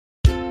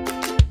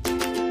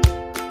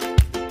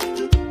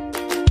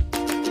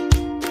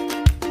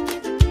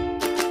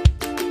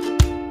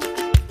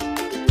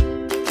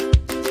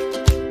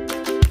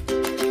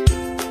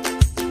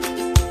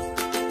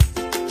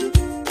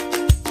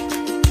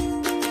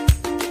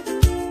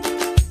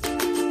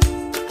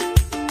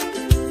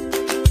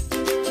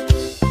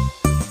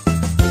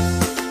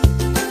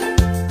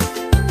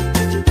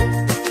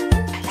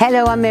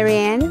Hello, I'm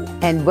Marianne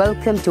and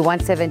welcome to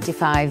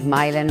 175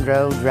 Myland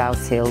Road,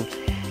 Rouse Hill.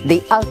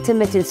 The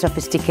ultimate in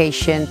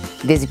sophistication,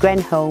 this grand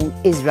home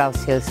is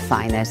Rouse Hill's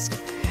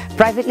finest.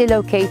 Privately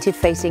located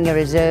facing a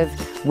reserve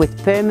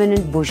with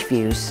permanent bush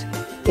views.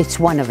 It's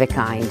one of a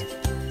kind.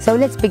 So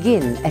let's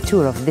begin a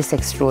tour of this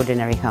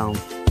extraordinary home.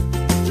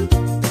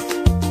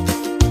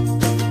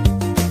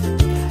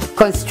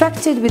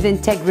 Constructed with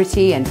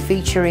integrity and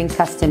featuring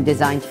custom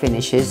design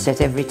finishes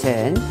at every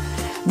turn,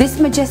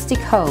 this majestic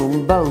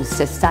home boasts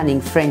a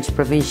stunning French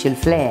Provincial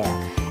flair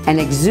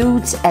and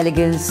exudes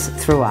elegance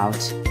throughout.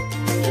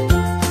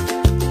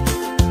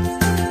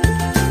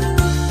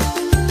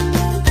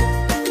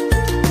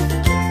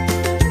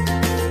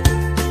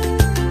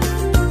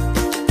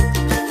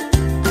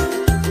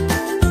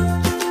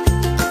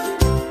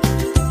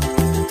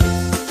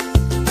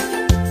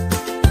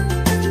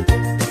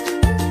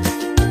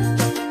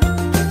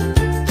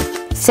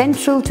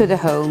 Central to the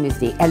home is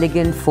the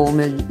elegant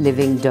formal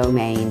living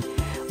domain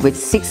with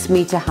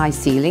 6-meter high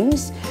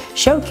ceilings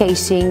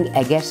showcasing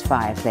a gas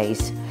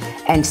fireplace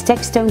and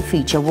stone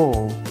feature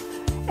wall.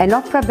 An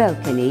opera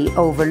balcony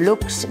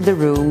overlooks the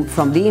room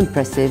from the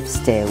impressive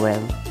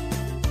stairwell.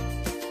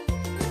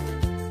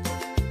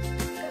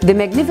 The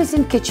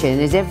magnificent kitchen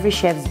is every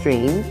chef's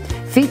dream,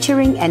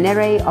 featuring an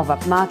array of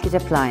upmarket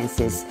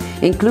appliances,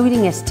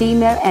 including a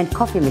steamer and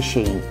coffee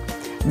machine.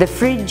 The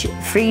fridge,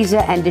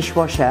 freezer and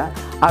dishwasher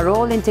are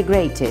all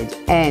integrated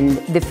and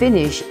the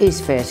finish is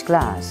first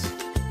class.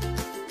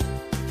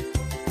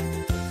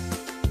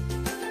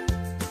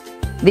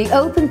 The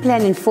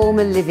open-plan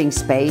informal living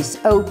space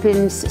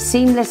opens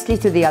seamlessly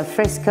to the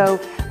alfresco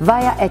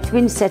via a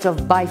twin set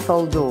of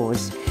bifold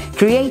doors,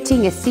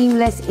 creating a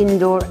seamless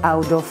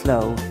indoor-outdoor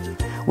flow.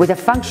 With a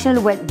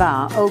functional wet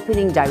bar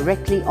opening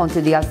directly onto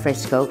the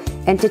alfresco,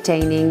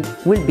 entertaining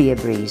will be a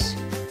breeze.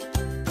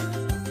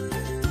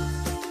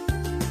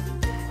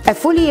 A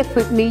fully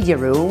equipped media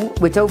room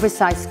with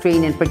oversized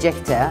screen and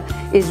projector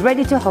is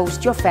ready to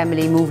host your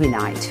family movie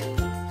night.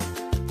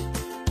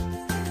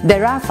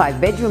 There are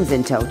 5 bedrooms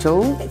in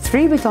total,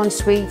 3 with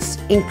en-suites,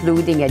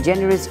 including a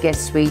generous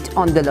guest suite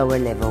on the lower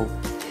level.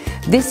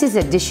 This is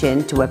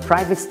addition to a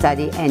private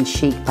study and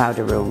chic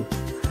powder room.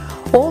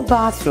 All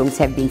bathrooms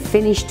have been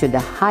finished to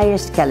the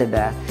highest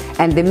caliber,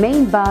 and the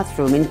main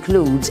bathroom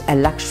includes a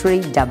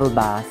luxury double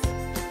bath.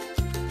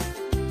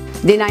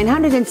 The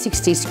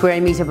 960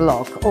 square meter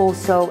block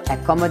also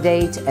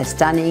accommodates a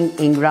stunning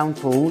in-ground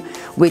pool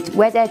with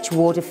wet edge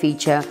water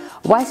feature,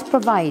 whilst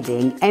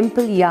providing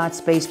ample yard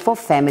space for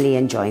family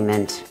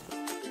enjoyment.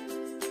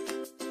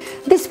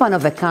 This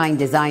one-of-a-kind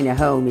designer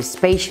home is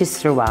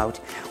spacious throughout,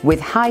 with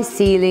high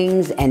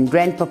ceilings and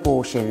grand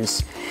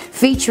proportions,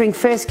 featuring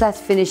first-class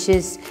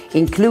finishes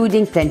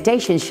including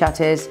plantation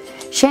shutters,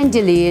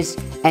 chandeliers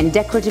and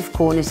decorative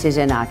cornices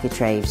and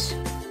architraves.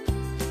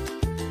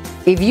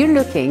 If you're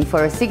looking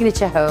for a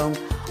signature home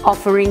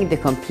offering the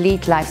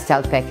complete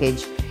lifestyle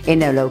package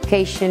in a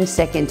location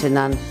second to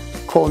none,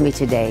 call me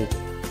today.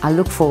 I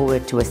look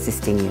forward to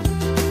assisting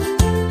you.